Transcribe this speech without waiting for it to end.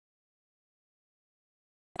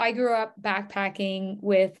I grew up backpacking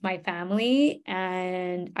with my family,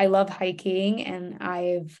 and I love hiking, and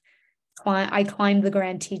I climbed the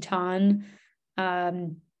Grand Teton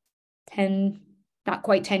 10, not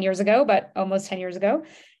quite 10 years ago, but almost 10 years ago.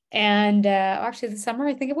 And actually this summer,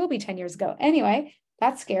 I think it will be 10 years ago. Anyway,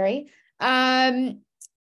 that's scary.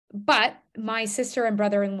 But my sister and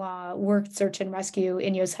brother-in-law worked search and rescue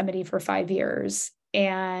in Yosemite for 5 years.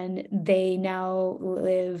 And they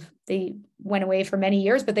went away for many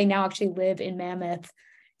years, but they now actually live in Mammoth,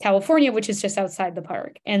 California, which is just outside the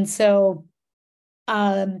park. And so,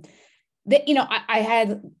 I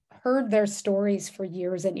had heard their stories for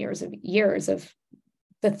years and years of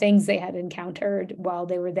the things they had encountered while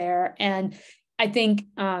they were there. And I think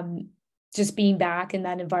just being back in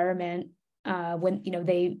that environment, when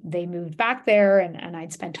they moved back there, and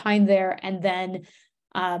I'd spent time there, and then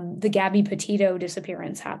the Gabby Petito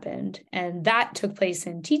disappearance happened, and that took place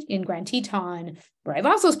in Grand Teton, where I've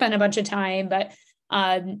also spent a bunch of time. But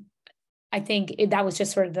I think that was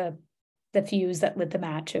just sort of the fuse that lit the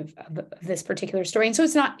match of this particular story. And so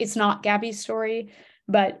it's not Gabby's story,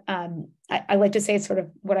 but I like to say it's sort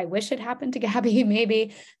of what I wish had happened to Gabby,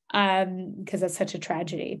 maybe, because that's such a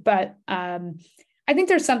tragedy. But I think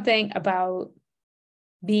there's something about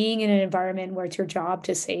being in an environment where it's your job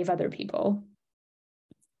to save other people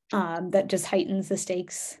that just heightens the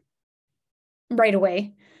stakes right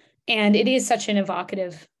away. And it is such an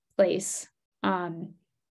evocative place.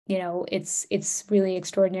 It's really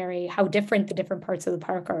extraordinary how different the different parts of the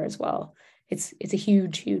park are as well. It's a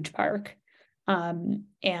huge, huge park. And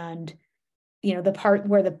the part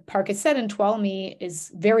where the park is set in Tuolumne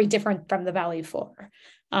is very different from the valley floor.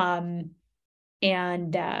 But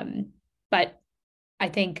I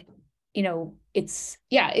think, it's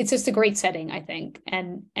just a great setting, I think.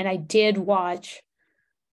 And I did watch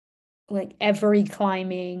like every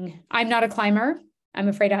climbing. I'm not a climber. I'm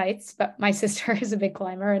afraid of heights, but my sister is a big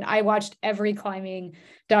climber, and I watched every climbing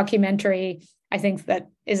documentary, I think, that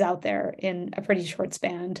is out there in a pretty short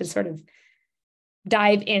span to sort of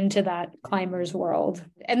dive into that climber's world.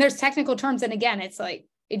 And there's technical terms. And again, it's like,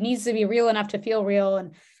 it needs to be real enough to feel real.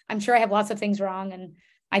 And I'm sure I have lots of things wrong. And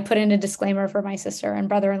I put in a disclaimer for my sister and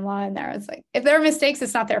brother-in-law in there. It's like, if there are mistakes,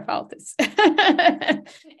 it's not their fault.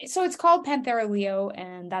 So it's called Panthera leo,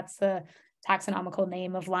 and that's the taxonomical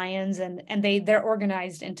name of lions. And they're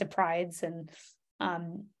organized into prides, and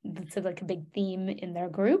it's like a big theme in their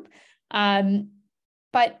group.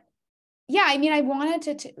 But yeah, I mean, I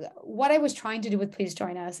wanted to what I was trying to do with Please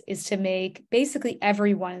Join Us is to make basically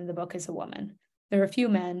everyone in the book is a woman. There are a few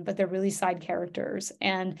men, but they're really side characters.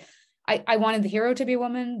 And I wanted the hero to be a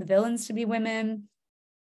woman, the villains to be women,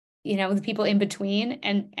 the people in between.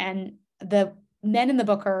 And the men in the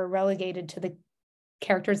book are relegated to the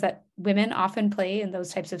characters that women often play in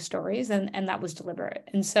those types of stories. And that was deliberate.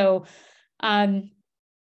 And so I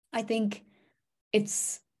think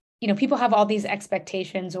it's, people have all these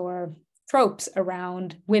expectations or tropes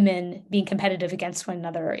around women being competitive against one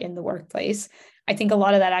another in the workplace. I think a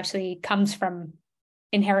lot of that actually comes from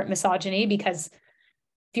inherent misogyny, because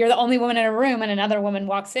if you're the only woman in a room and another woman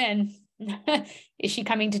walks in, is she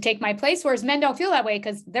coming to take my place? Whereas men don't feel that way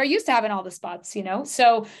because they're used to having all the spots,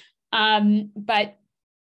 So, but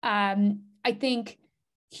I think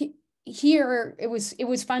here it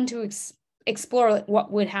was fun to explore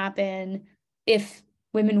what would happen if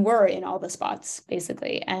women were in all the spots,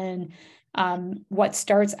 basically. And what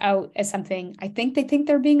starts out as something, I think they think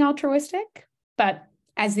they're being altruistic, but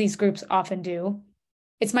as these groups often do,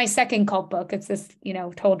 it's my second cult book. It's this,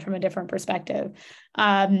 told from a different perspective.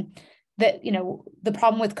 That, the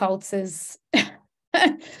problem with cults is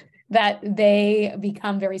that they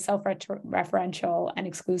become very self-referential and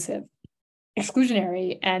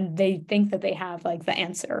exclusionary, and they think that they have like the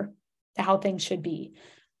answer to how things should be,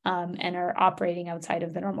 and are operating outside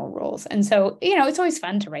of the normal rules. And so, it's always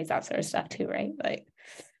fun to write that sort of stuff too, right? Like,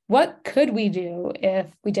 what could we do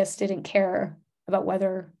if we just didn't care about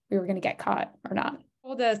whether we were going to get caught or not?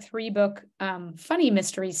 The 3-book funny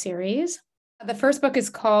mystery series. The first book is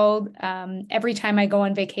called Every Time I Go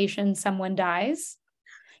on Vacation, Someone Dies.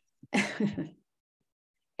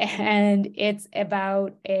 And it's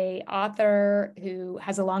about a author who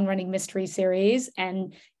has a long-running mystery series,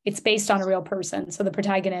 and it's based on a real person. So the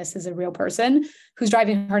protagonist is a real person who's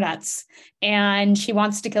driving her nuts, and she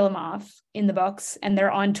wants to kill him off in the books. And they're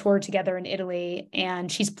on tour together in Italy,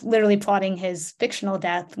 and she's literally plotting his fictional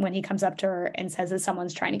death when he comes up to her and says that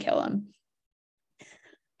someone's trying to kill him.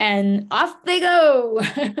 And off they go.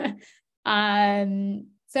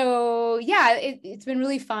 So yeah, it's been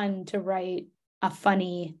really fun to write a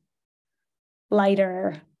funny,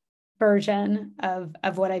 lighter version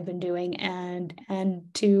of what I've been doing, and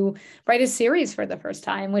to write a series for the first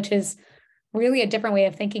time, which is really a different way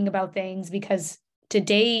of thinking about things, because to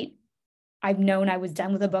date I've known I was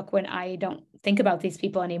done with a book when I don't think about these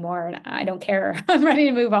people anymore and I don't care. I'm ready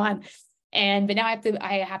to move on. But now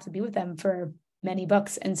I have to be with them for many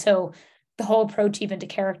books. And so the whole approach even to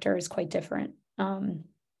character is quite different,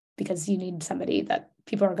 because you need somebody that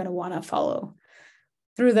people are going to want to follow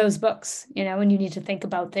through those books, and you need to think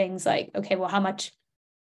about things like, okay, well, how much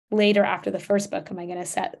later after the first book am I going to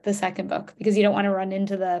set the second book? Because you don't want to run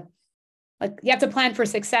into you have to plan for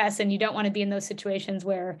success, and you don't want to be in those situations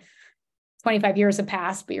where 25 years have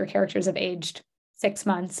passed, but your characters have aged 6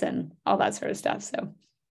 months and all that sort of stuff. So